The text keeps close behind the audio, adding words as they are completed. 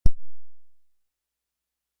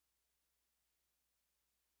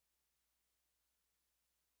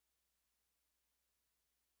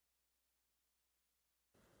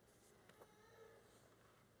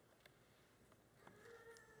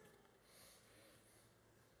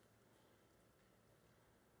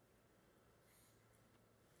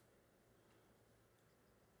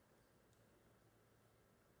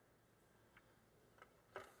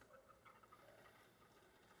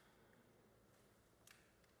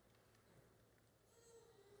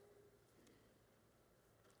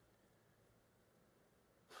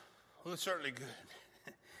Well, it's certainly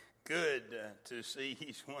good to see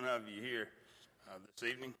each one of you here this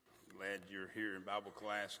evening. Glad you're here in Bible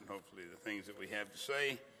class, and hopefully the things that we have to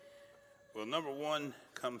say will, number one,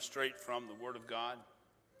 come straight from the Word of God,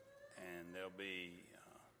 and they'll be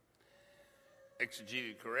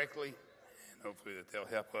exegeted correctly, and hopefully that they'll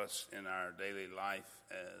help us in our daily life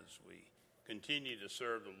as we continue to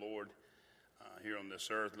serve the Lord here on this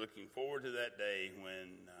earth. Looking forward to that day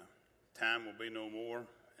when time will be no more,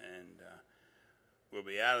 and we'll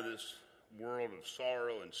be out of this world of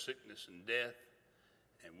sorrow and sickness and death,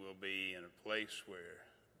 and we'll be in a place where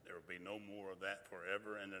there will be no more of that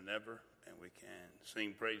forever and ever, and we can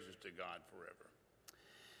sing praises to God forever.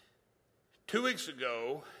 2 weeks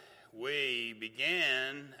ago, we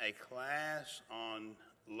began a class on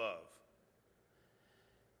love.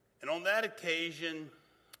 And on that occasion,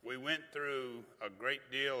 we went through a great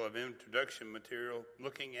deal of introduction material,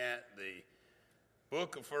 looking at the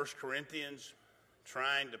book of 1 Corinthians,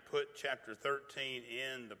 trying to put chapter 13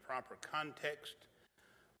 in the proper context,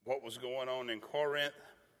 what was going on in Corinth.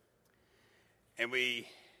 And we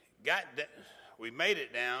made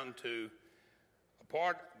it down to a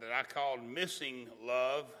part that I called missing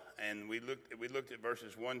love, and we looked at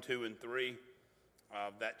verses 1, 2, and 3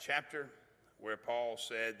 of that chapter, where Paul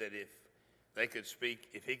said that if he could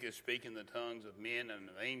speak in the tongues of men and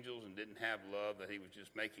of angels and didn't have love, that he was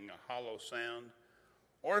just making a hollow sound.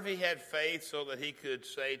 Or if he had faith so that he could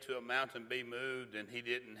say to a mountain, be moved, and he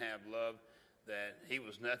didn't have love, that he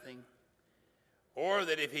was nothing. Or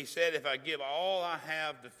that if he said, if I give all I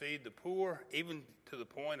have to feed the poor, even to the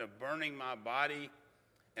point of burning my body,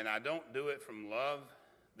 and I don't do it from love,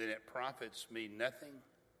 then it profits me nothing.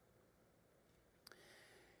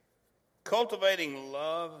 Cultivating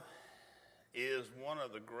love is one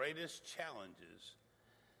of the greatest challenges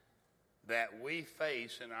that we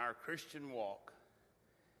face in our Christian walk,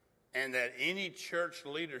 and that any church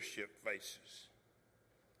leadership faces,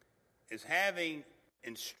 is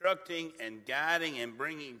instructing and guiding and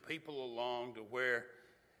bringing people along to where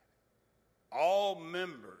all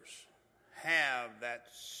members have that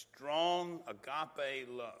strong agape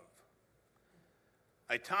love,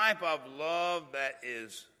 a type of love that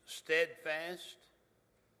is steadfast,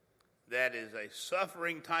 that is a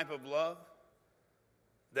suffering type of love,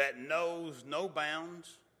 that knows no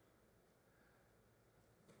bounds,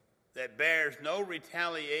 that bears no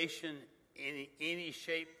retaliation in any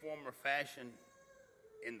shape, form, or fashion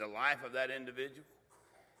in the life of that individual.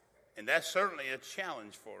 And that's certainly a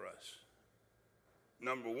challenge for us.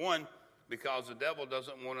 Number one, because the devil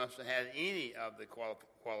doesn't want us to have any of the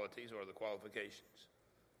qualities or the qualifications.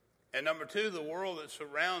 And number two, the world that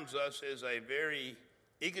surrounds us is a very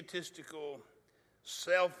egotistical,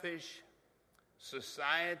 selfish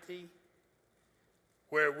society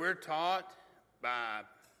where we're taught by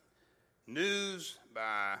news,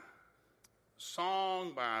 by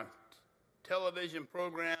song, by television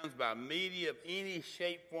programs, by media of any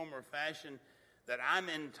shape, form, or fashion, that I'm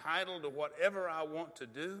entitled to whatever I want to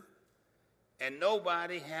do, and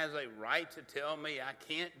nobody has a right to tell me I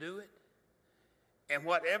can't do it. And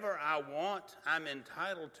whatever I want, I'm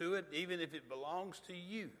entitled to it, even if it belongs to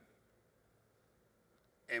you.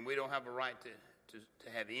 And we don't have a right to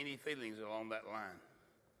have any feelings along that line.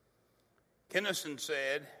 Kennison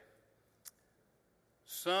said,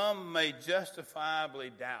 some may justifiably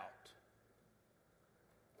doubt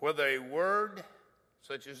whether a word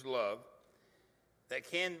such as love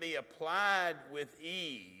that can be applied with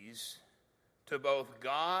ease to both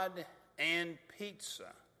God and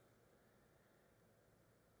pizza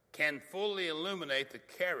can fully illuminate the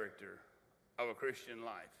character of a Christian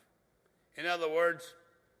life. In other words,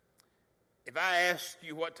 if I ask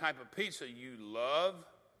you what type of pizza you love,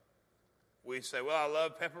 we say, well, I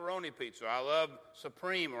love pepperoni pizza, or I love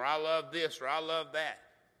Supreme, or I love this, or I love that.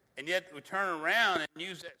 And yet we turn around and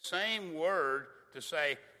use that same word to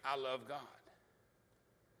say, I love God.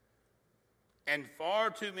 And far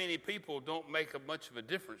too many people don't make much of a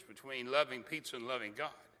difference between loving pizza and loving God.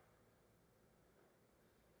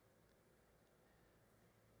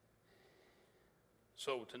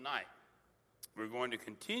 So tonight, we're going to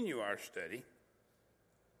continue our study,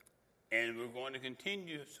 and we're going to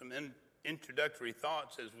continue some introductory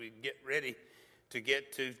thoughts as we get ready to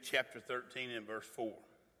get to chapter 13 and verse 4.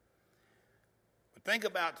 But think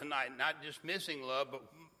about tonight, not just missing love,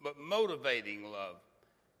 but motivating love.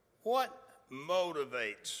 What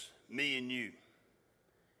motivates me and you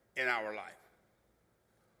in our life?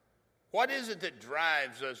 What is it that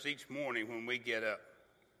drives us each morning when we get up?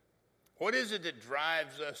 What is it that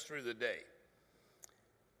drives us through the day?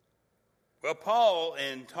 Well, Paul,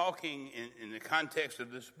 in talking in the context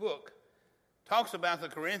of this book, talks about the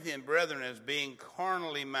Corinthian brethren as being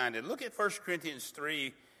carnally minded. Look at 1 Corinthians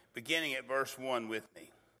 3, beginning at verse 1 with me.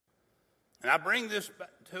 And I bring this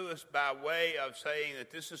to us by way of saying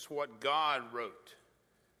that this is what God wrote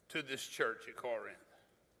to this church at Corinth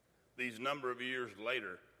these number of years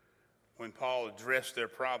later when Paul addressed their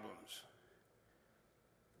problems.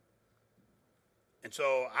 And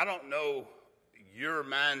so I don't know your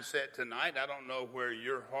mindset tonight. I don't know where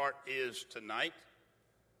your heart is tonight.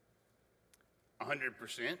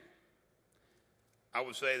 100%. I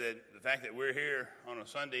would say that the fact that we're here on a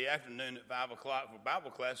Sunday afternoon at 5 o'clock for Bible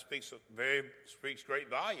class speaks great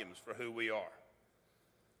volumes for who we are.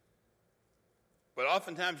 But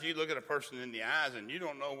oftentimes you look at a person in the eyes and you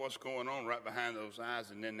don't know what's going on right behind those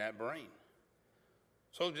eyes and in that brain.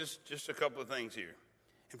 So just a couple of things here.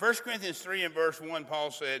 In 1 Corinthians 3 and verse 1, Paul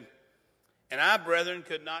said, "And I, brethren,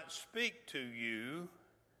 could not speak to you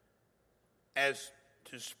as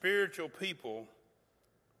to spiritual people,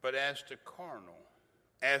 but as to carnal,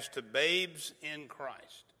 as to babes in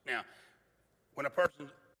Christ." Now,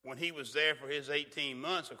 when he was there for his 18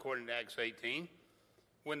 months, according to Acts 18,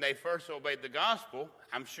 when they first obeyed the gospel,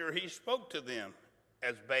 I'm sure he spoke to them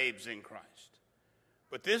as babes in Christ.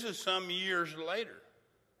 But this is some years later.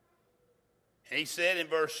 And he said in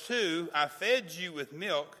verse 2, "I fed you with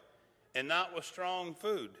milk and not with strong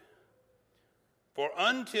food. For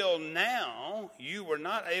until now you were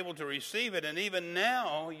not able to receive it, and even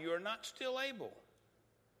now you are not still able.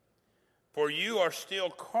 For you are still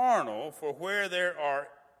carnal, for where there are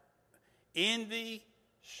envy,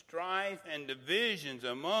 strife, and divisions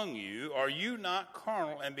among you, are you not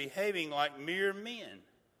carnal and behaving like mere men?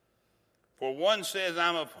 For one says,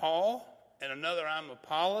 I'm of Paul, and another, I'm of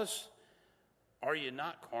Apollos. Are you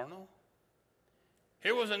not carnal?"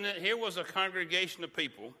 Here was a congregation of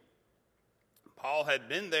people. Paul had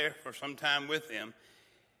been there for some time with them,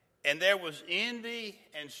 and there was envy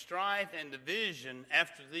and strife and division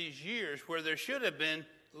after these years where there should have been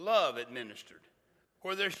love administered,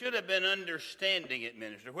 where there should have been understanding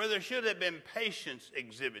administered, where there should have been patience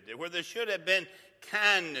exhibited, where there should have been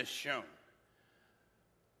kindness shown.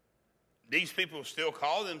 These people still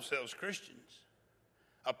call themselves Christians.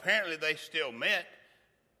 Apparently they still met,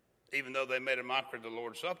 even though they made a mockery of the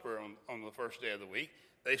Lord's Supper on the first day of the week.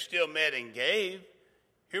 They still met and gave.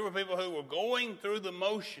 Here were people who were going through the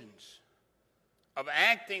motions of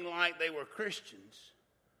acting like they were Christians.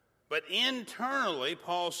 But internally,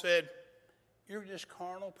 Paul said, you're just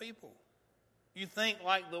carnal people. You think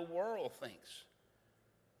like the world thinks.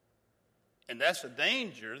 And that's a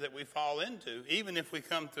danger that we fall into, even if we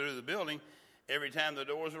come through the building every time the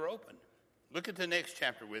doors are open. Look at the next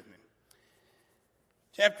chapter with me.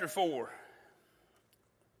 Chapter 4.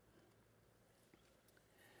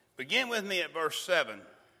 Begin with me at verse 7.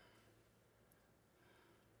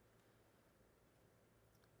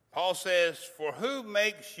 Paul says, "For who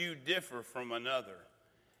makes you differ from another?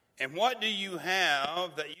 And what do you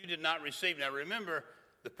have that you did not receive?" Now remember,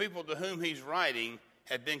 the people to whom he's writing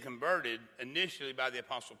had been converted initially by the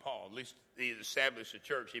Apostle Paul. At least he established a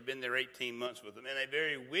church. He'd been there 18 months with them in a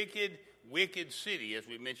very wicked city, as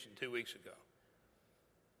we mentioned 2 weeks ago.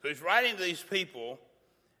 So he's writing to these people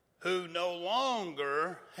who no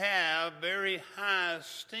longer have very high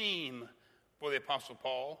esteem for the Apostle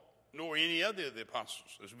Paul, nor any other of the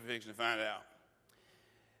apostles, as we're fixing to find out.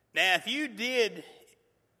 Now, if you did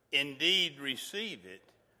indeed receive it,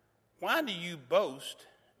 why do you boast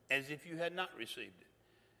as if you had not received it?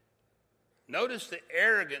 Notice the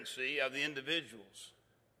arrogancy of the individuals.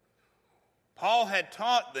 Paul had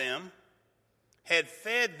taught them, had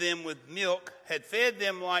fed them with milk, had fed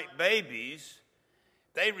them like babies.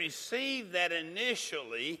 They received that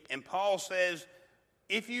initially, and Paul says,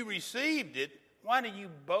 if you received it, why do you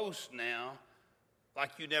boast now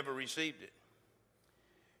like you never received it?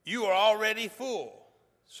 You are already full,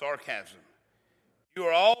 sarcasm. You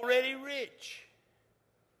are already rich.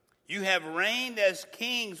 You have reigned as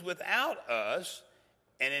kings without us,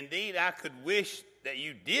 and indeed I could wish that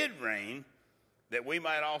you did reign, that we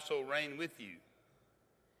might also reign with you.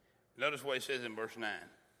 Notice what he says in verse 9.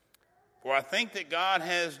 For I think that God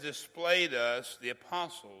has displayed us, the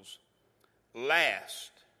apostles,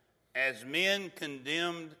 last, as men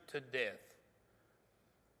condemned to death.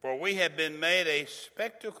 For we have been made a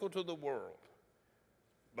spectacle to the world,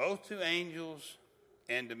 both to angels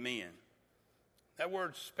and to men. That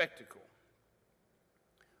word spectacle.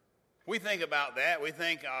 We think about that. We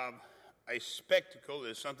think of a spectacle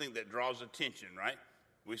as something that draws attention, right?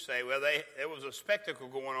 We say, well, there was a spectacle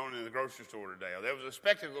going on in the grocery store today, or there was a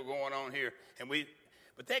spectacle going on here.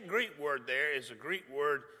 But that Greek word there is a Greek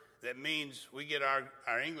word that means we get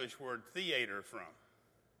our English word theater from.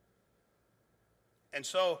 And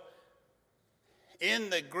so in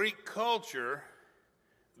the Greek culture,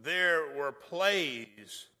 there were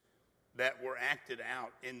plays that were acted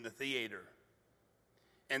out in the theater.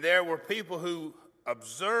 And there were people who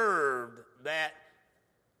observed that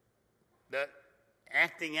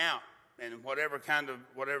acting out and whatever type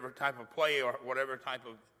of play or whatever type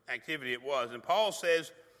of activity it was. And Paul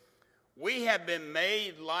says, we have been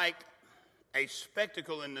made like a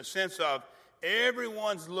spectacle in the sense of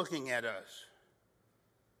everyone's looking at us.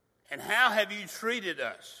 And how have you treated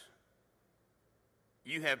us?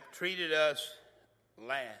 You have treated us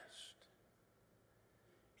last.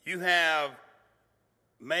 You have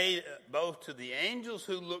made both to the angels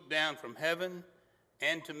who look down from heaven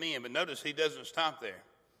and to men. But notice he doesn't stop there.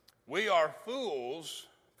 We are fools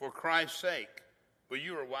for Christ's sake, but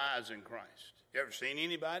you are wise in Christ. You ever seen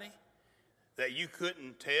anybody that you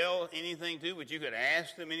couldn't tell anything to, but you could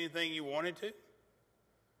ask them anything you wanted to?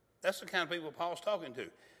 That's the kind of people Paul's talking to.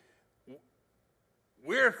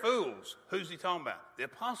 We're fools. Who's he talking about? The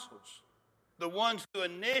apostles. The ones who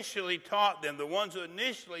initially taught them, the ones who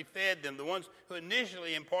initially fed them, the ones who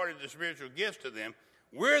initially imparted the spiritual gifts to them.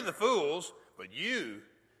 We're the fools, but you're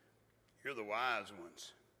the wise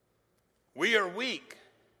ones. We are weak,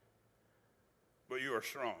 but you are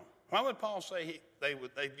strong. Why would Paul say they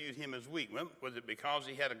viewed him as weak? Well, was it because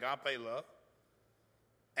he had agape love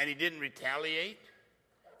and he didn't retaliate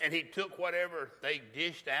and he took whatever they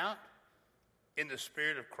dished out in the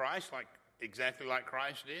spirit of Christ, exactly like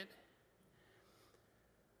Christ did?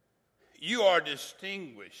 You are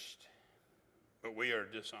distinguished, but we are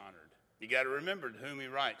dishonored. You got to remember to whom he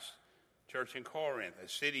writes. Church in Corinth, a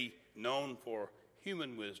city known for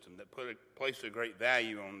human wisdom that placed a great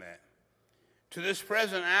value on that. To this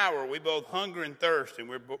present hour, we both hunger and thirst, and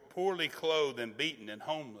we're poorly clothed and beaten and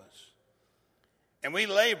homeless. And we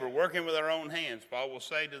labor, working with our own hands. Paul will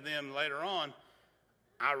say to them later on,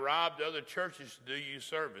 I robbed other churches to do you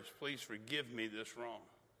service. Please forgive me this wrong.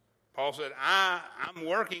 Paul said, I'm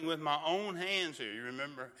working with my own hands here. You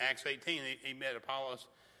remember Acts 18, he met Apollos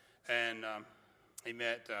and he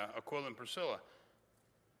met Aquila and Priscilla,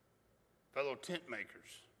 fellow tent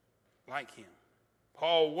makers like him.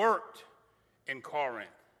 Paul worked in Corinth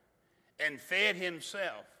and fed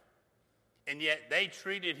himself, and yet they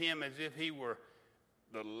treated him as if he were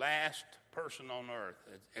the last person on earth,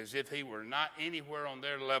 as if he were not anywhere on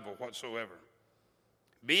their level whatsoever.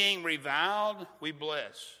 Being reviled, we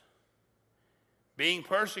bless. Being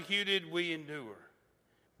persecuted, we endure.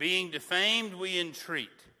 Being defamed, we entreat.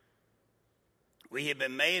 We have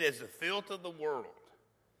been made as the filth of the world,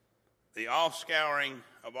 the offscouring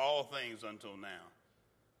of all things until now.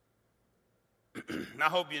 And I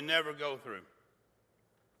hope you never go through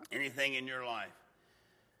anything in your life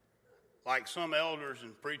like some elders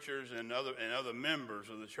and preachers and other members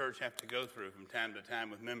of the church have to go through from time to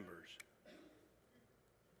time with members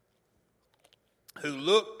who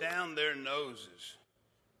look down their noses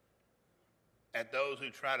at those who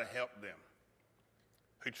try to help them,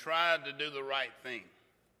 who try to do the right thing,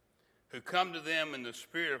 who come to them in the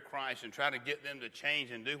Spirit of Christ and try to get them to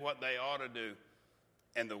change and do what they ought to do.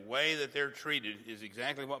 And the way that they're treated is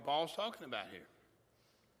exactly what Paul's talking about here.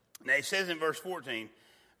 Now he says in verse 14,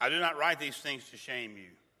 I do not write these things to shame you.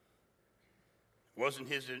 It wasn't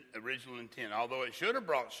his original intent, although it should have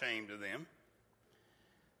brought shame to them.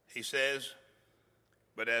 He says,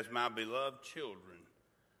 but as my beloved children,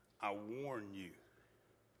 I warn you.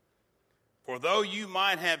 For though you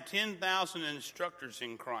might have 10,000 instructors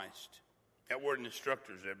in Christ, that word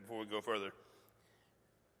instructors there, before we go further,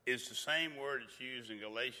 is the same word that's used in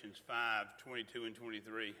Galatians 5, 22 and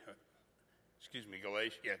 23.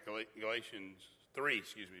 Galatians 3,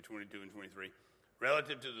 22 and 23.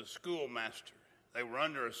 Relative to the schoolmaster. They were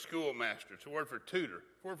under a schoolmaster. It's a word for tutor.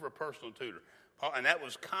 It's a word for a personal tutor. And that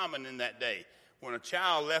was common in that day. When a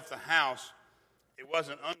child left the house, it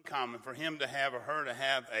wasn't uncommon for him to have or her to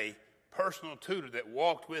have a personal tutor that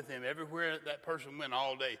walked with him everywhere that person went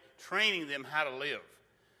all day, training them how to live.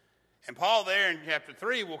 And Paul there in chapter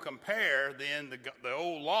 3 will compare then the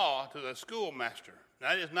old law to the schoolmaster.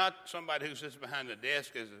 That is not somebody who sits behind the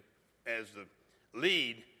desk as the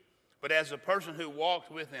lead, but as a person who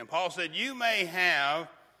walked with him. Paul said, you may have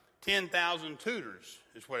 10,000 tutors,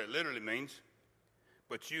 is what it literally means,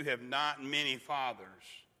 but you have not many fathers.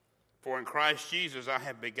 For in Christ Jesus I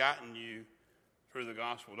have begotten you through the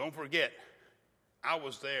gospel. Don't forget, I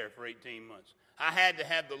was there for 18 months. I had to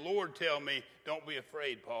have the Lord tell me, don't be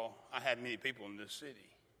afraid, Paul. I had many people in this city.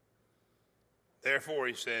 Therefore,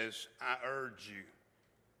 he says, I urge you,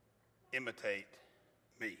 imitate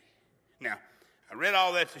me. Now, I read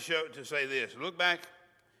all that to say this. Look back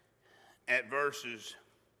at verses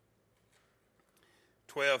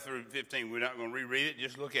 12 through 15. We're not going to reread it.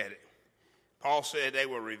 Just look at it. Paul said they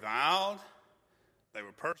were reviled, they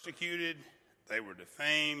were persecuted, they were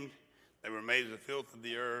defamed, they were made as the filth of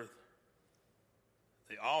the earth,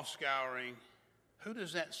 the offscouring. Who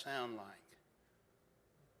does that sound like?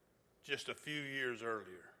 Just a few years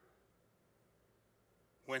earlier,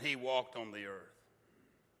 when he walked on the earth.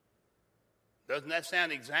 Doesn't that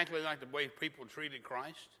sound exactly like the way people treated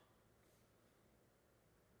Christ?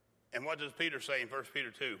 And what does Peter say in 1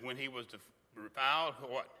 Peter 2? When he was reviled,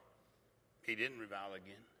 what? He didn't revile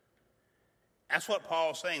again. That's what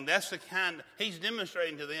Paul's saying. That's the kind, he's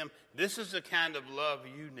demonstrating to them, this is the kind of love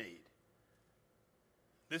you need.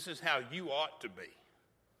 This is how you ought to be.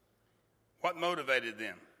 What motivated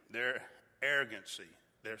them? Their arrogancy,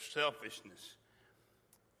 their selfishness.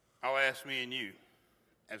 I'll ask me and you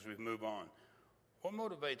as we move on. What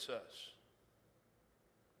motivates us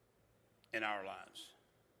in our lives?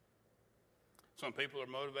 Some people are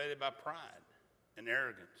motivated by pride and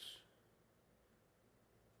arrogance.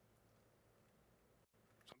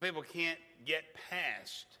 Some people can't get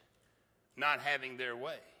past not having their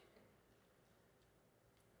way.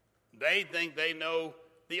 They think they know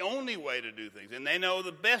the only way to do things, and they know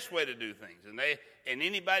the best way to do things. And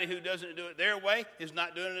anybody who doesn't do it their way is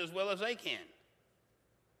not doing it as well as they can.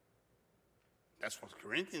 That's what the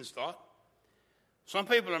Corinthians thought. Some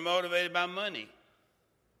people are motivated by money.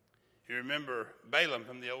 You remember Balaam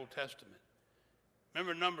from the Old Testament.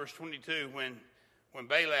 Remember Numbers 22 when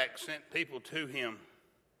Balak sent people to him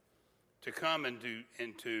to come and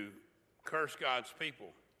to curse God's people.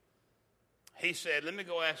 He said, let me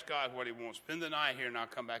go ask God what he wants. Spend the night here and I'll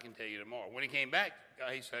come back and tell you tomorrow. When he came back,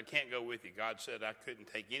 he said, I can't go with you. God said, I couldn't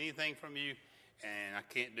take anything from you and I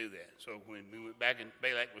can't do that. So when we went back and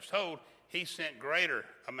Balak was told, he sent greater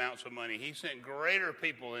amounts of money. He sent greater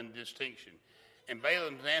people in distinction. And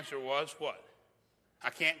Balaam's answer was what? I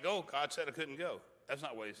can't go. God said I couldn't go. That's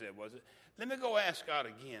not what he said, was it? Let me go ask God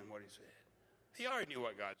again what he said. He already knew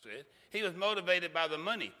what God said. He was motivated by the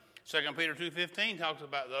money. 2 Peter 2:15 talks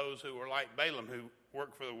about those who were like Balaam, who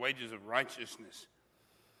work for the wages of righteousness.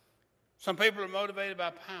 Some people are motivated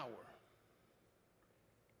by power.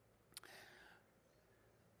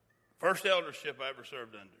 First eldership I ever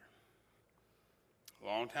served under, a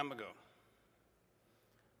long time ago.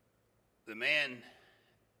 The man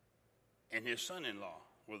and his son-in-law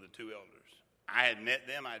were the two elders. I had met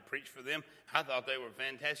them. I had preached for them. I thought they were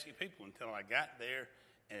fantastic people until I got there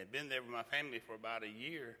and had been there with my family for about a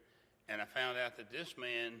year. And I found out that this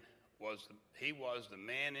man was the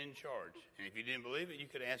man in charge. And if you didn't believe it, you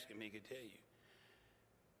could ask him. He could tell you.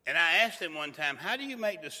 And I asked him one time, how do you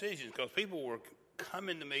make decisions? Because people were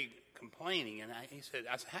coming to me complaining. And I said,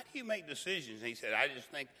 how do you make decisions? And he said, I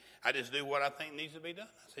just do what I think needs to be done.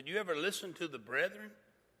 I said, you ever listen to the brethren?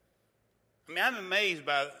 I mean, I'm amazed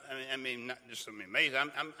by, not just amazed.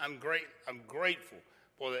 I'm grateful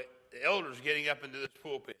for the elders getting up into this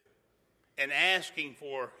pulpit and asking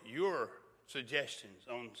for your suggestions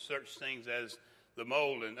on such things as the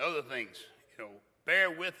mold and other things. You know, bear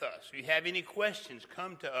with us. If you have any questions,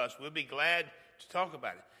 come to us. We'll be glad to talk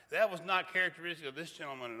about it. That was not characteristic of this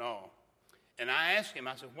gentleman at all. And I asked him,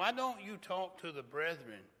 I said, why don't you talk to the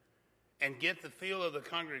brethren and get the feel of the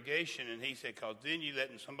congregation? And he said, because then you're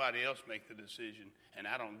letting somebody else make the decision, and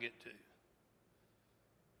I don't get to.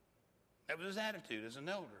 That was his attitude as an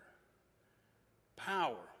elder.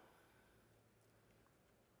 Power.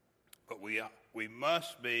 But we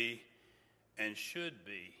must be and should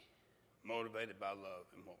be motivated by love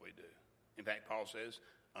in what we do. In fact, Paul says,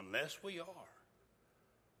 unless we are,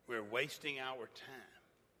 we're wasting our time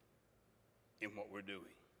in what we're doing.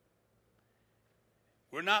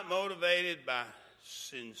 We're not motivated by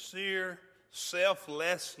sincere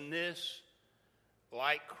selflessness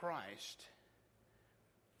like Christ,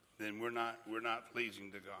 then we're not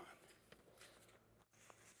pleasing to God.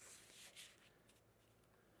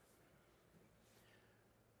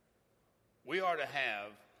 We are to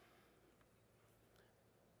have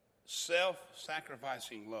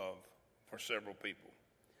self-sacrificing love for several people.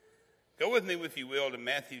 Go with me, if you will, to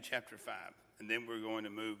Matthew chapter 5, and then we're going to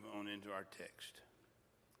move on into our text.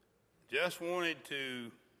 Just wanted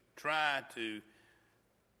to try to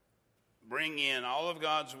bring in all of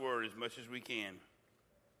God's word as much as we can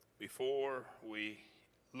before we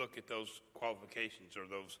look at those qualifications or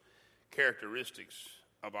those characteristics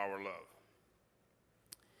of our love.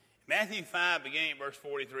 Matthew 5, beginning at verse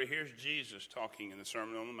 43, here's Jesus talking in the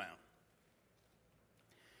Sermon on the Mount.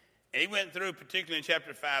 And he went through, particularly in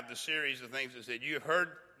chapter 5, the series of things that said, you have heard,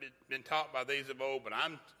 been taught by these of old, but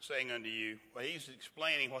I'm saying unto you. Well, he's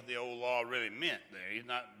explaining what the old law really meant there. He's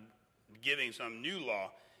not giving some new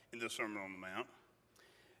law in the Sermon on the Mount.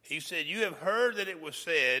 He said, you have heard that it was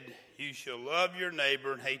said, you shall love your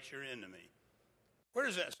neighbor and hate your enemy. Where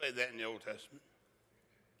does that say that in the Old Testament?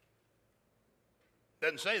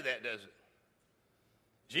 Doesn't say that, does it?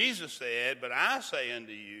 Jesus said, but I say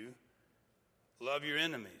unto you, love your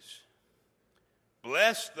enemies.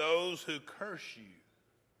 Bless those who curse you.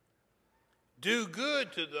 Do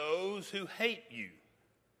good to those who hate you.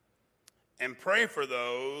 And pray for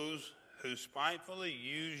those who spitefully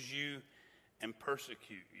use you and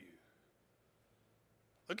persecute you.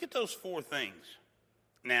 Look at those four things.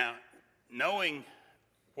 Now, knowing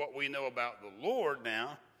what we know about the Lord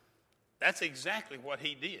now, that's exactly what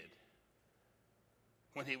he did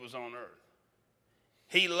when he was on earth.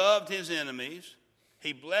 He loved his enemies.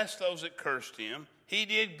 He blessed those that cursed him. He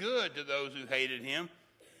did good to those who hated him.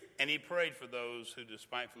 And he prayed for those who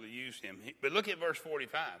despitefully used him. But look at verse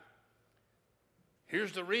 45.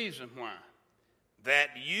 Here's the reason why. That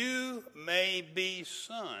you may be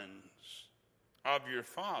sons of your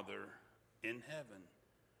Father in heaven.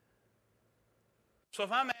 So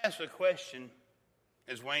if I'm asked a question,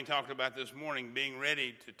 as Wayne talked about this morning, being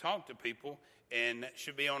ready to talk to people, and that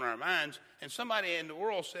should be on our minds, and somebody in the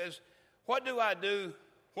world says, what do I do?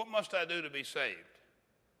 What must I do to be saved?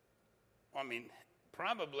 I mean,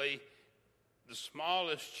 probably the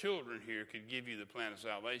smallest children here could give you the plan of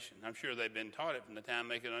salvation. I'm sure they've been taught it from the time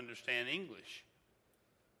they could understand English.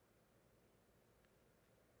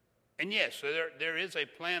 And yes, so there is a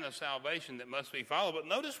plan of salvation that must be followed. But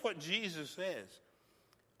notice what Jesus says.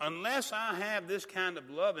 Unless I have this kind of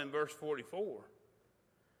love in verse 44,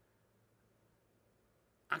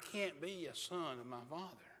 I can't be a son of my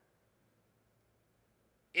Father.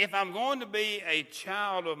 If I'm going to be a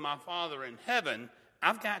child of my Father in heaven,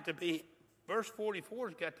 I've got to be, verse 44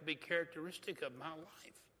 has got to be characteristic of my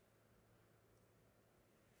life.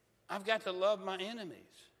 I've got to love my enemies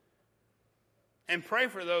and pray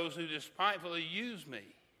for those who despitefully use me.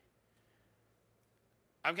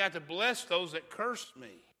 I've got to bless those that curse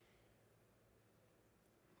me.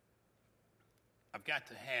 I've got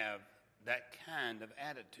to have that kind of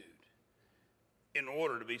attitude in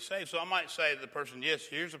order to be saved. So I might say to the person, yes,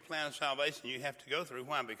 here's a plan of salvation you have to go through.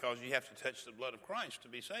 Why? Because you have to touch the blood of Christ to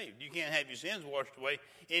be saved. You can't have your sins washed away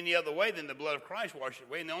any other way than the blood of Christ washed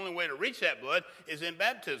away. And the only way to reach that blood is in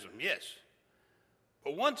baptism, yes.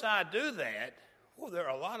 But once I do that, well, there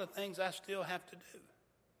are a lot of things I still have to do.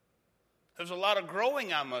 There's a lot of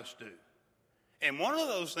growing I must do. And one of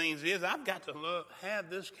those things is I've got to have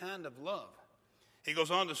this kind of love. He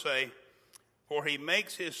goes on to say, for he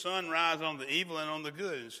makes his sun rise on the evil and on the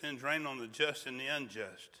good, and sends rain on the just and the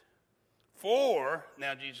unjust. For,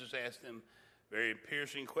 now Jesus asked them a very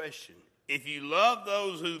piercing question, if you love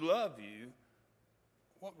those who love you,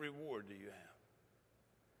 what reward do you have?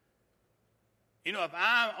 You know, if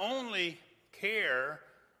I only care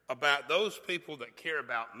about those people that care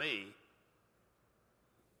about me,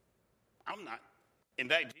 I'm not. In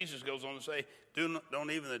fact, Jesus goes on to say,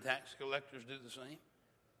 don't even the tax collectors do the same?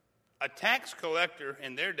 A tax collector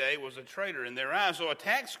in their day was a traitor in their eyes. So a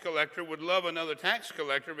tax collector would love another tax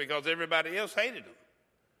collector because everybody else hated him.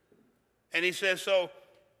 And he says, so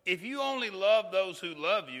if you only love those who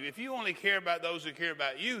love you, if you only care about those who care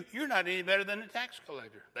about you, you're not any better than a tax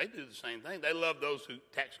collector. They do the same thing. They love those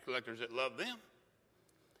tax collectors that love them.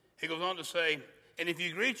 He goes on to say, and if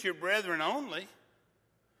you greet your brethren only,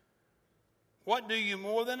 what do you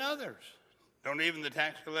more than others? Don't even the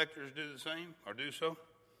tax collectors do the same or do so?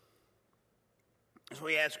 So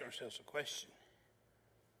we ask ourselves a question.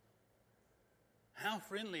 How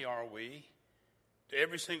friendly are we to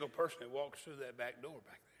every single person that walks through that back door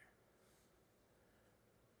back there?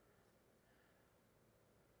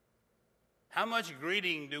 How much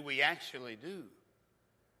greeting do we actually do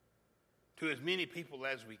to as many people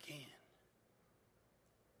as we can?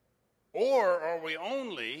 Or are we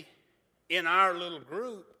only in our little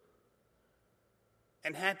group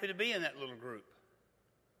and happy to be in that little group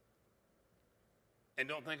and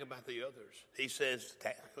don't think about the others? He says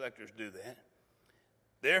tax collectors do that.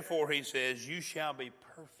 Therefore, he says, you shall be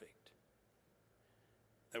perfect.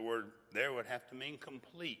 The word there would have to mean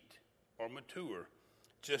complete or mature,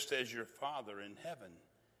 just as your Father in heaven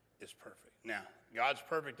is perfect. Now, God's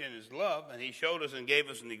perfect in his love, and he showed us and gave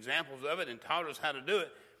us some examples of it and taught us how to do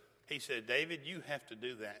it. He said, David, you have to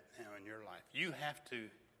do that now in your life. You have to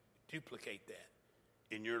duplicate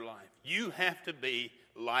that in your life. You have to be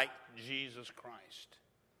like Jesus Christ.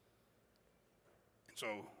 And so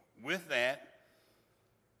with that,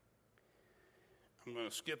 I'm going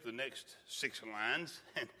to skip the next 6 lines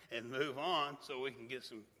and move on so we can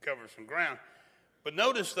cover some ground. But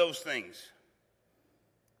notice those things.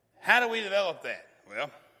 How do we develop that?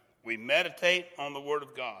 Well, We meditate on the Word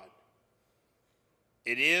of God.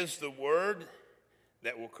 It is the Word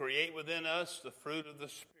that will create within us the fruit of the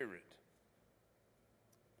Spirit.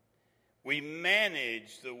 We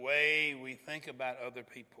manage the way we think about other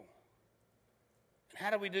people. And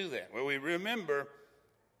how do we do that? Well, we remember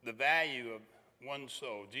the value of one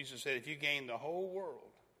soul. Jesus said, if you gain the whole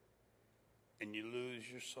world and you lose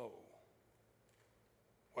your soul,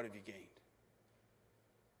 what have you gained?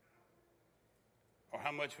 Or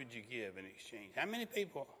how much would you give in exchange? How many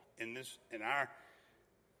people in our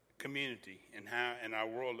community, in our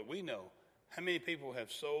world that we know, how many people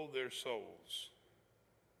have sold their souls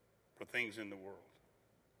for things in the world?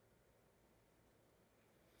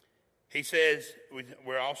 He says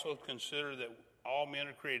we're also considered that all men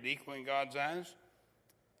are created equal in God's eyes,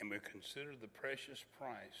 and we're considered the precious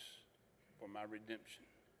price for my redemption.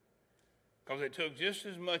 Because it took just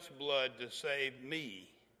as much blood to save me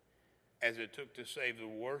as it took to save the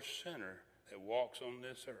worst sinner that walks on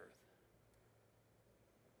this earth.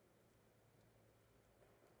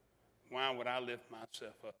 Why would I lift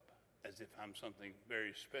myself up as if I'm something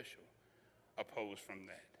very special opposed from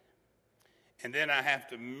that? And then I have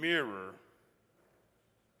to mirror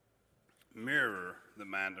the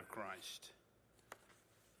mind of Christ.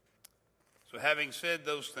 So having said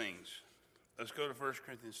those things, let's go to 1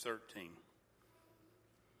 Corinthians 13.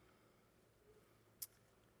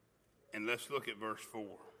 And let's look at verse 4.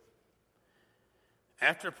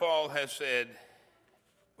 After Paul has said,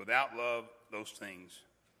 without love, those things,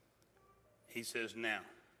 he says, now,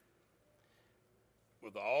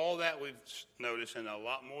 with all that we've noticed and a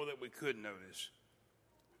lot more that we could notice,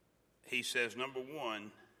 he says, number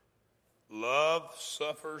one, love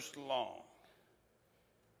suffers long.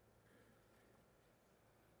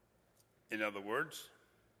 In other words,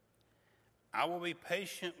 I will be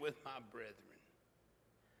patient with my brethren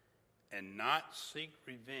and not seek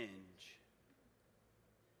revenge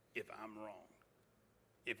if I'm wrong,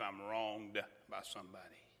 if I'm wronged by somebody.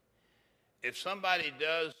 If somebody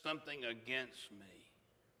does something against me,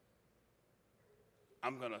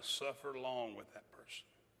 I'm going to suffer long with that person.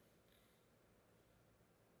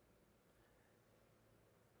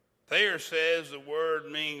 Thayer says the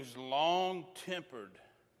word means long-tempered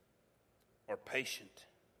or patient.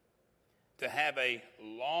 To have a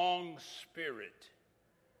long spirit,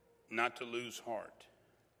 not to lose heart.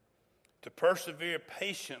 To persevere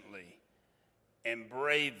patiently and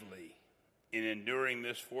bravely in enduring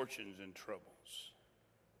misfortunes and troubles.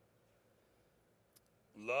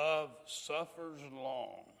 Love suffers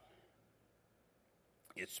long.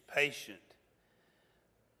 It's patient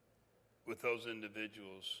with those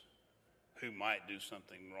individuals who might do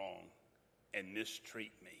something wrong and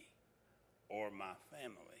mistreat me or my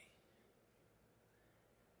family.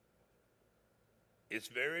 It's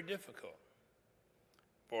very difficult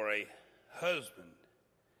for a husband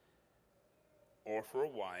or for a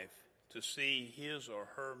wife to see his or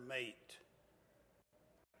her mate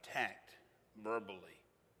attacked verbally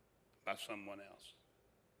by someone else.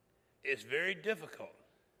 It's very difficult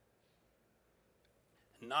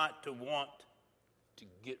not to want to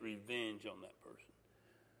get revenge on that person.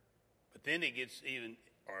 But then it gets even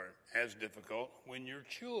or as difficult when your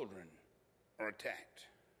children are attacked,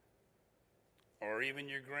 or even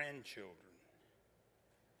your grandchildren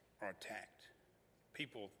are attacked.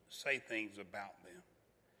 People say things about them.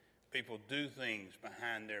 People do things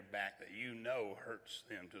behind their back that you know hurts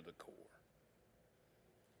them to the core.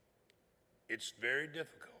 It's very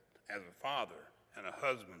difficult as a father and a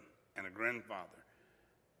husband and a grandfather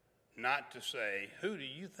not to say, who do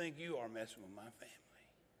you think you are messing with my family?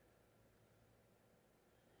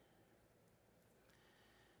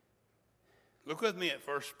 Look with me at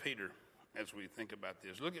 1 Peter as we think about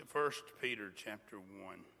this. Look at 1 Peter chapter 1.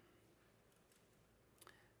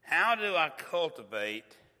 How do I cultivate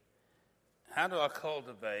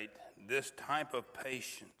this type of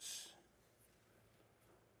patience?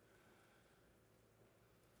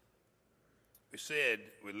 We said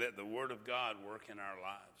we let the Word of God work in our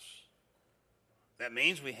lives. That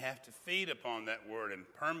means we have to feed upon that Word and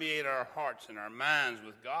permeate our hearts and our minds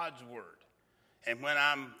with God's Word. And when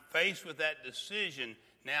I'm faced with that decision,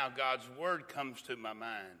 now God's Word comes to my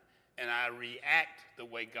mind, and I react the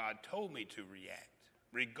way God told me to react,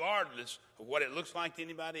 regardless of what it looks like to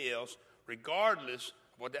anybody else, regardless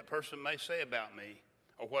of what that person may say about me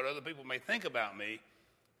or what other people may think about me.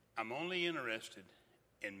 I'm only interested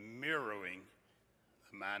in mirroring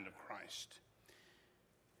the mind of Christ.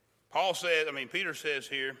 Peter says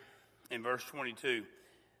here in verse 22,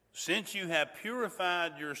 since you have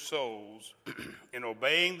purified your souls in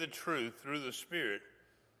obeying the truth through the Spirit,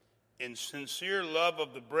 in sincere love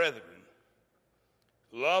of the brethren.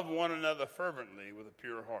 Love one another fervently with a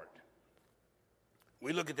pure heart.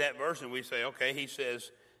 We look at that verse and we say, okay, he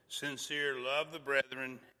says, sincere, love the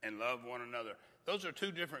brethren and love one another. Those are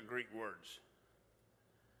two different Greek words.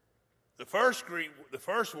 The first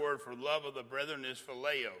word for love of the brethren is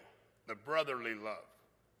phileo, the brotherly love.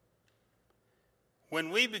 When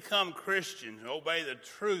we become Christians and obey the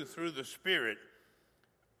truth through the Spirit,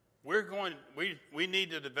 we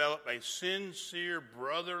need to develop a sincere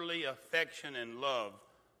brotherly affection and love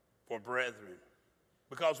for brethren.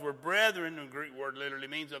 Because we're brethren, the Greek word literally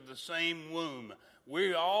means of the same womb.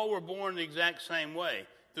 We all were born the exact same way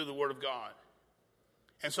through the Word of God.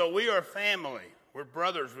 And so we are family. We're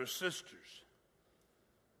brothers, we're sisters.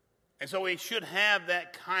 And so we should have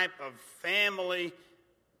that type of family,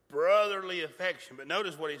 brotherly affection. But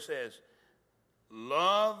notice what he says.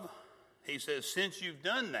 Love, he says, since you've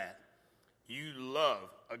done that, you love,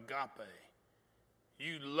 agape.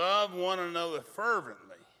 You love one another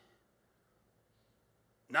fervently.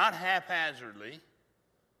 Not haphazardly.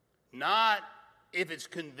 Not if it's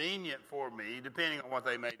convenient for me, depending on what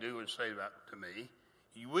they may do and say about to me.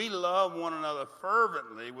 We love one another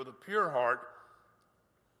fervently with a pure heart.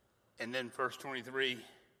 And then verse 23,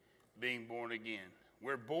 being born again.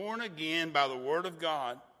 We're born again by the word of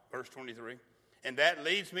God, verse 23. And that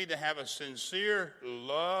leads me to have a sincere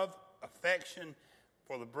love, affection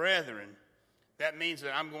for the brethren. That means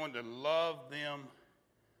that I'm going to love them,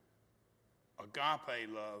 agape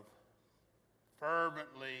love,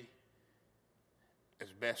 fervently as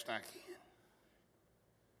best I can.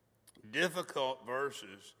 Difficult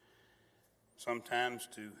verses sometimes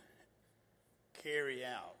to carry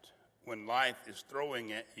out when life is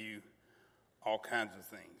throwing at you all kinds of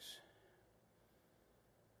things.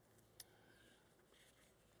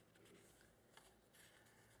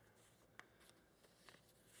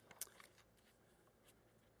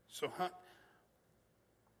 So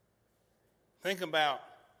think about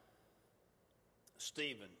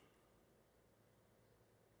Stephen.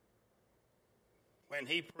 When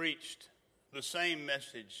he preached the same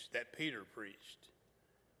message that Peter preached.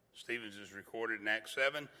 Stephen's is recorded in Acts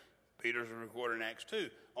 7. Peter's is recorded in Acts 2.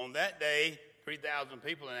 On that day, 3,000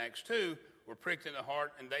 people in Acts 2 were pricked in the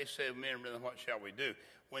heart, and they said, men and brethren, what shall we do?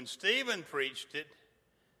 When Stephen preached it,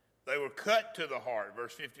 they were cut to the heart,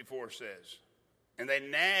 verse 54 says. And they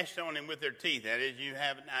gnashed on him with their teeth. That is, you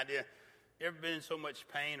have an idea. You ever been in so much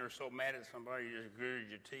pain or so mad at somebody you just gritted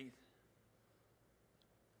your teeth?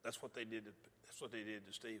 That's what they did to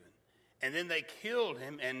Stephen. And then they killed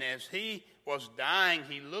him, and as he was dying,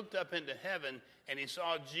 he looked up into heaven, and he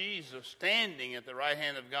saw Jesus standing at the right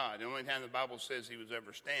hand of God. The only time the Bible says he was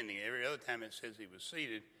ever standing. Every other time it says he was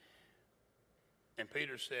seated. And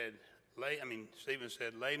Stephen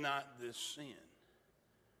said, lay not this sin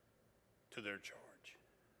to their charge.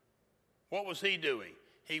 What was he doing?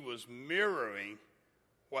 He was mirroring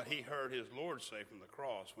what he heard his Lord say from the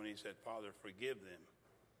cross when he said, Father, forgive them,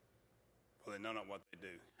 for they know not what they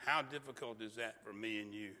do. How difficult is that for me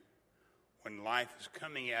and you when life is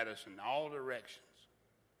coming at us in all directions?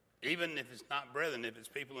 Even if it's not brethren, if it's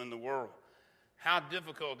people in the world. How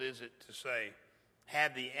difficult is it to say,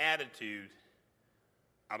 have the attitude,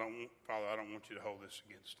 Father, I don't want you to hold this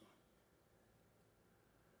against them.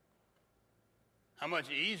 How much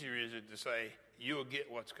easier is it to say, you'll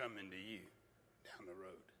get what's coming to you down the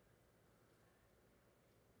road?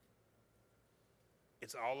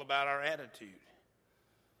 It's all about our attitude.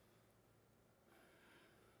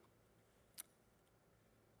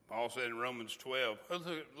 Paul said in Romans 12,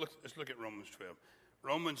 let's look at Romans 12.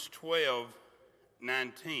 Romans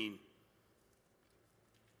 12:19.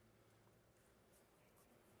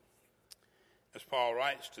 As Paul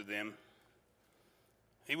writes to them,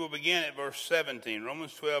 he will begin at verse 17.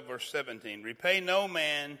 Romans 12, verse 17. Repay no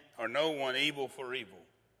man or no one evil for evil.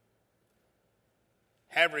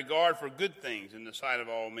 Have regard for good things in the sight of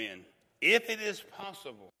all men, if it is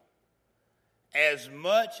possible. As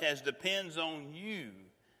much as depends on you,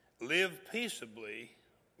 live peaceably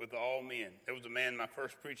with all men. There was a man in my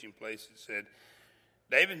first preaching place that said,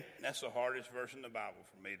 David, that's the hardest verse in the Bible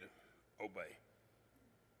for me to obey.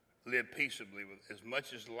 Live peaceably with as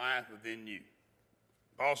much as lieth within you.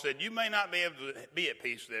 Paul said, you may not be able to be at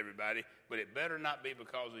peace with everybody, but it better not be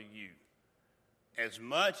because of you. As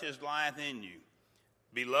much as lieth in you.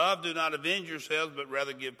 Beloved, do not avenge yourselves, but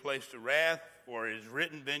rather give place to wrath, for it is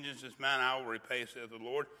written, vengeance is mine, I will repay, saith the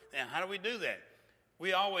Lord. Now, how do we do that?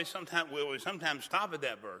 We sometimes stop at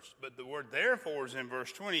that verse, but the word therefore is in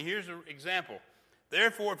verse 20. Here's an example.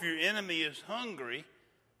 Therefore, if your enemy is hungry,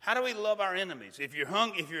 how do we love our enemies? If your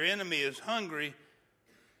enemy is hungry,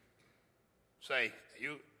 say,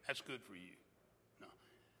 that's good for you. No,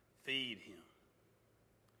 feed him.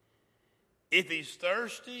 If he's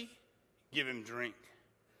thirsty, give him drink.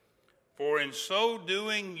 For in so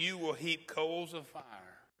doing you will heap coals of fire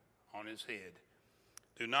on his head.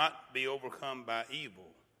 Do not be overcome by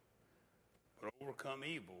evil, but overcome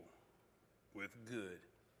evil with good.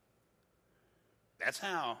 That's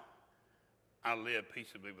how I live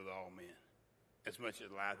peaceably with all men, as much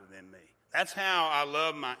as lies within me. That's how I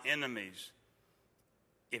love my enemies.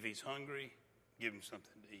 If he's hungry, give him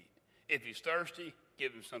something to eat. If he's thirsty,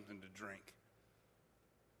 give him something to drink.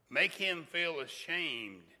 Make him feel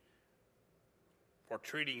ashamed for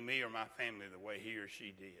treating me or my family the way he or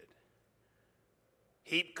she did.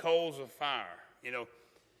 Heap coals of fire. You know,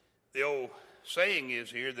 the old saying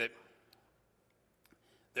is here that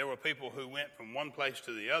there were people who went from one place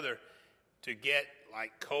to the other to get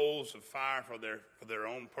like coals of fire for their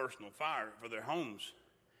own personal fire, for their homes.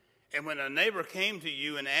 And when a neighbor came to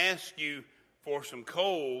you and asked you for some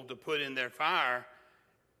coal to put in their fire,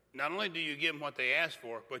 not only do you give them what they asked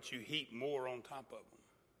for, but you heap more on top of them.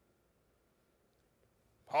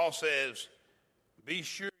 Paul says, be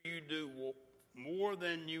sure you do more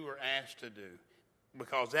than you were asked to do,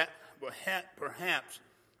 because that perhaps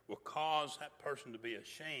will cause that person to be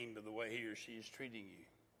ashamed of the way he or she is treating you.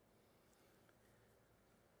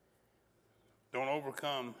 Don't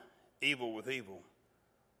overcome evil with evil.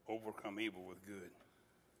 Overcome evil with good.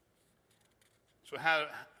 So how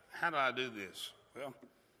do I do this? Well,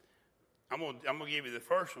 I'm gonna give you the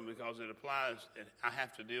first one because it applies that I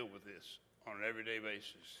have to deal with this on an everyday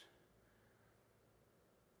basis.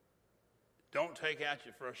 Don't take out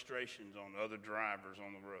your frustrations on other drivers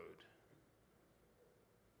on the road.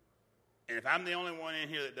 And if I'm the only one in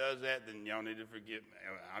here that does that, then y'all need to forgive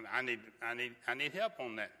me. I need help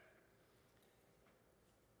on that.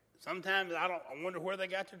 Sometimes I wonder where they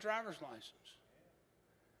got their driver's license.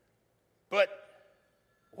 But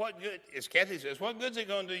what good, as Kathy says, what good is it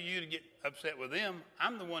going to do you to get upset with them?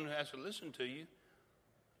 I'm the one who has to listen to you.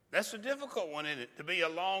 That's the difficult one, isn't it? To be a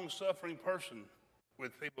long-suffering person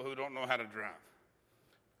with people who don't know how to drive.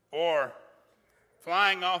 Or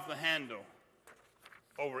flying off the handle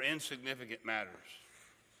over insignificant matters.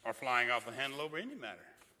 Or flying off the handle over any matter.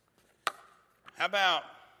 How about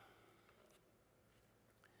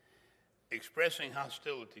expressing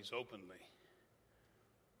hostilities openly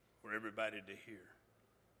for everybody to hear?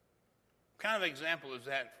 What kind of example is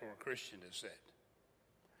that for a Christian to set?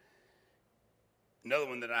 Another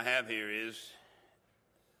one that I have here is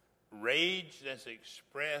rage that's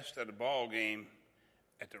expressed at a ball game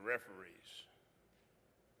at the referees.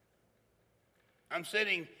 I'm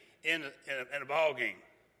sitting in a ball game,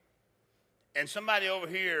 and somebody over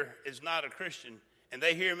here is not a Christian, and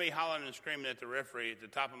they hear me hollering and screaming at the referee at the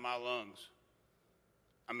top of my lungs.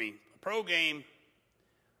 I mean, a pro game,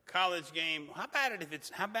 college game. How about it if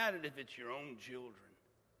it's your own children?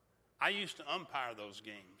 I used to umpire those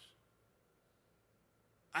games.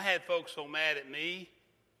 I had folks so mad at me.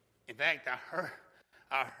 In fact,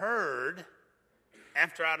 I heard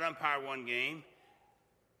after I'd umpired one game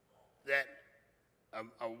that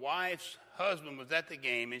a wife's husband was at the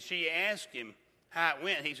game, and she asked him how it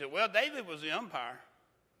went. He said, well, David was the umpire.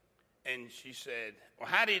 And she said, well,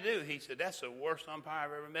 how did he do? He said, that's the worst umpire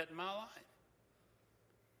I've ever met in my life.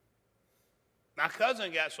 My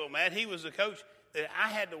cousin got so mad, he was the coach, that I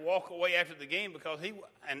had to walk away after the game because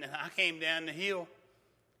and I came down the hill.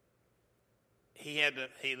 He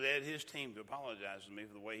led his team to apologize to me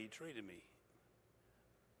for the way he treated me.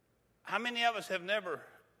 How many of us have never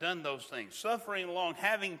done those things? Suffering along,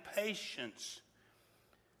 having patience.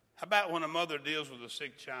 How about when a mother deals with a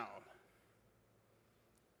sick child?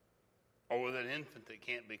 Or with an infant that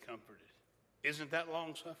can't be comforted? Isn't that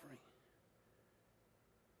long suffering?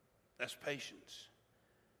 That's patience.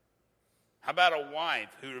 How about a wife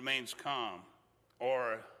who remains calm?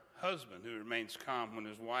 Or a husband who remains calm when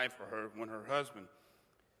his wife or when her husband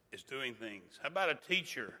is doing things? How about a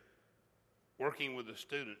teacher working with a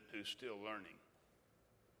student who's still learning?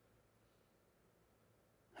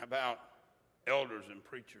 How about elders and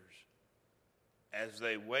preachers as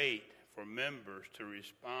they wait for members to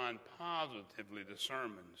respond positively to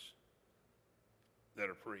sermons that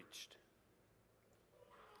are preached?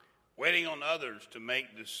 Waiting on others to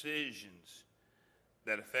make decisions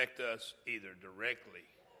that affect us either directly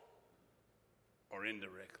or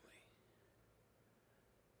indirectly.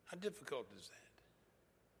 How difficult is that?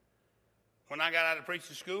 When I got out of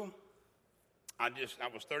preaching school, I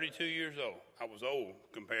was 32 years old. I was old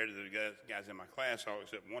compared to the guys in my class, all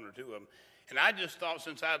except one or two of them. And I just thought,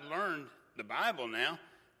 since I'd learned the Bible now,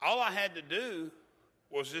 all I had to do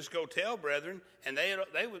was just go tell brethren, and they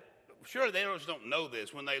would. Sure, they just don't know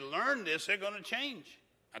this. When they learn this, they're going to change.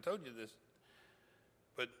 I told you this.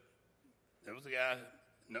 But There was a guy,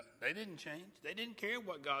 no, they didn't change. They didn't care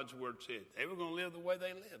what God's word said. They were going to live the way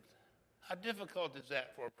they lived. How difficult is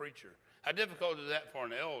that for a preacher? How difficult is that for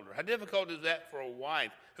an elder? How difficult is that for a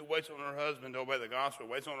wife who waits on her husband to obey the gospel,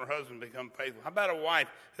 waits on her husband to become faithful? How about a wife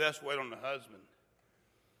who has to wait on the husband?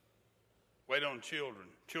 Wait on children.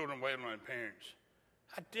 Children wait on their parents.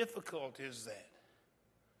 How difficult is that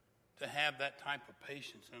to have that type of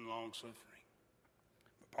patience and long suffering?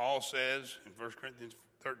 But Paul says in 1 Corinthians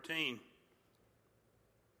 13,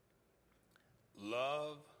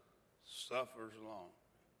 love suffers long.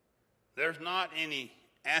 There's not any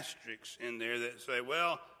asterisks in there that say,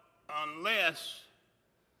 well, unless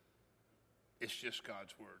it's just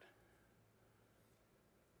God's word.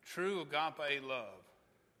 True agape love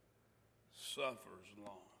suffers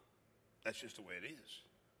long. That's just the way it is.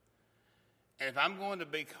 And if I'm going to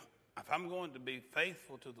be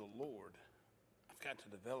faithful to the Lord, I've got to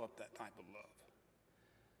develop that type of love.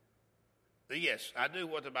 But yes, I do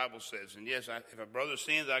what the Bible says. And yes, if a brother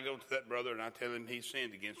sins, I go to that brother and I tell him he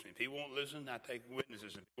sinned against me. If he won't listen, I take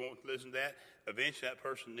witnesses. If he won't listen to that, eventually that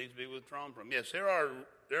person needs to be withdrawn from. Yes, there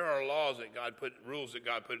are laws that God put, rules that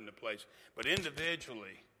God put into place. But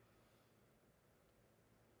individually,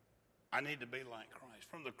 I need to be like Christ.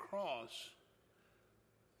 From the cross,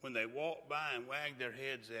 when they walked by and wagged their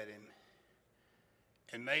heads at him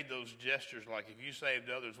and made those gestures like, if you saved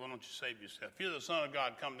others, why don't you save yourself? If you're the Son of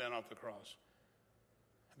God, come down off the cross.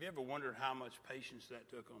 Have you ever wondered how much patience that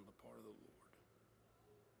took on the part of the Lord?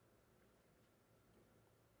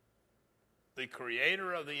 The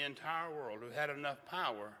creator of the entire world, who had enough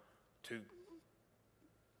power to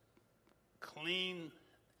clean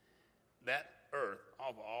that earth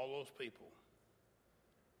off all those people,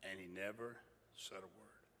 and he never said a word.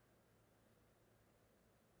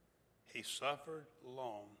 He suffered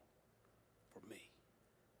long for me.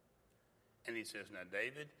 And he says, now,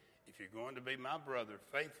 David, if you're going to be my brother,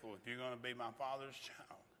 faithful, if you're going to be my father's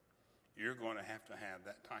child, you're going to have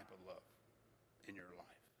that type of love in your life.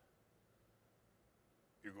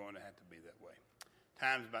 You're going to have to be that way.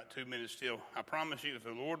 Time's about 2 minutes still. I promise you, if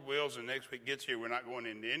the Lord wills and next week gets here, we're not going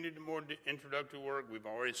into any more introductory work. We've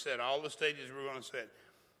already set all the stages we're going to set.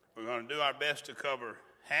 We're going to do our best to cover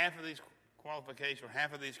half of these qualifications, or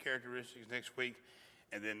half of these characteristics next week,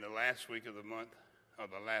 and then the last week of the month, or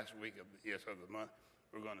the last week of the month,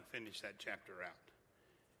 we're going to finish that chapter out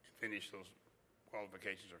and finish those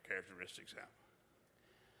qualifications or characteristics out.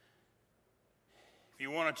 If you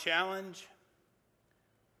want a challenge,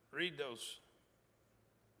 read those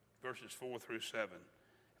verses 4 through 7.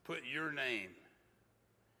 Put your name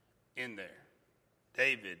in there.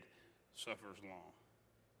 David suffers long.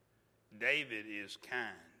 David is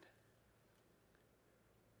kind.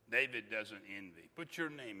 David doesn't envy. Put your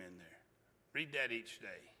name in there. Read that each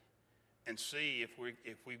day and see if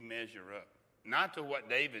we measure up. Not to what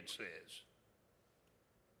David says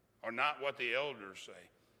or not what the elders say,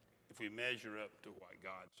 if we measure up to what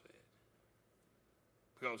God said.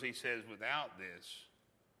 Because he says without this,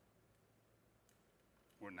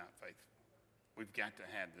 we're not faithful. We've got to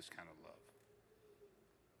have this kind of love.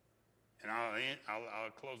 And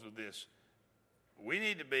I'll close with this. We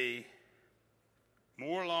need to be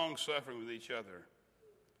more long-suffering with each other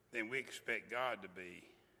than we expect God to be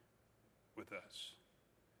with us.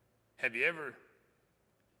 Have you ever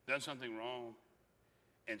done something wrong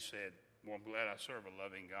and said, well, I'm glad I serve a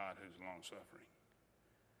loving God who's long-suffering?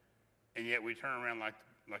 And yet we turn around like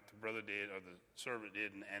the brother did or the servant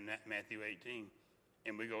did in Matthew 18,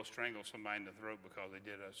 and we go strangle somebody in the throat because they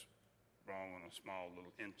did us wrong on a small,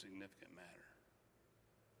 little, insignificant matter.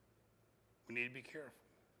 We need to be careful.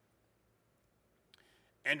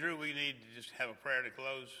 Andrew, we need to just have a prayer to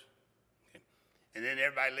close. Okay. And then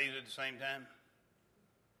everybody leaves at the same time.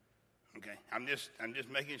 Okay. I'm just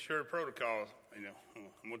making sure the protocol, I'm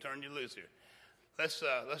going to turn you loose here. Let's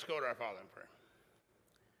go to our Father in prayer.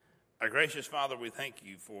 Our gracious Father, we thank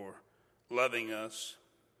you for loving us.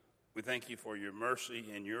 We thank you for your mercy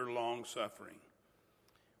and your long suffering.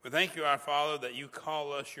 We thank you, our Father, that you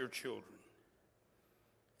call us your children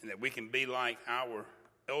and that we can be like our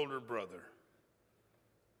elder brother.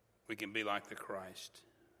 We can be like the Christ.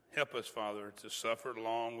 Help us, Father, to suffer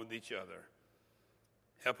long with each other.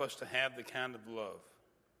 Help us to have the kind of love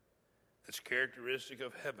that's characteristic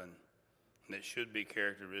of heaven and that should be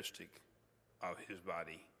characteristic of his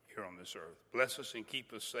body here on this earth. Bless us and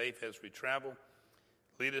keep us safe as we travel.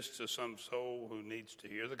 Lead us to some soul who needs to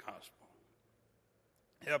hear the gospel.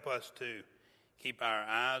 Help us to keep our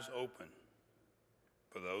eyes open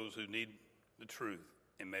for those who need the truth,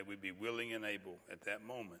 and may we be willing and able at that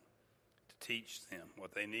moment to teach them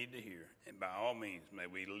what they need to hear. And by all means, may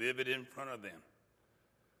we live it in front of them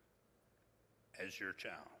as your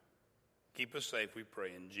child. Keep us safe, we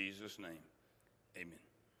pray in Jesus' name. Amen.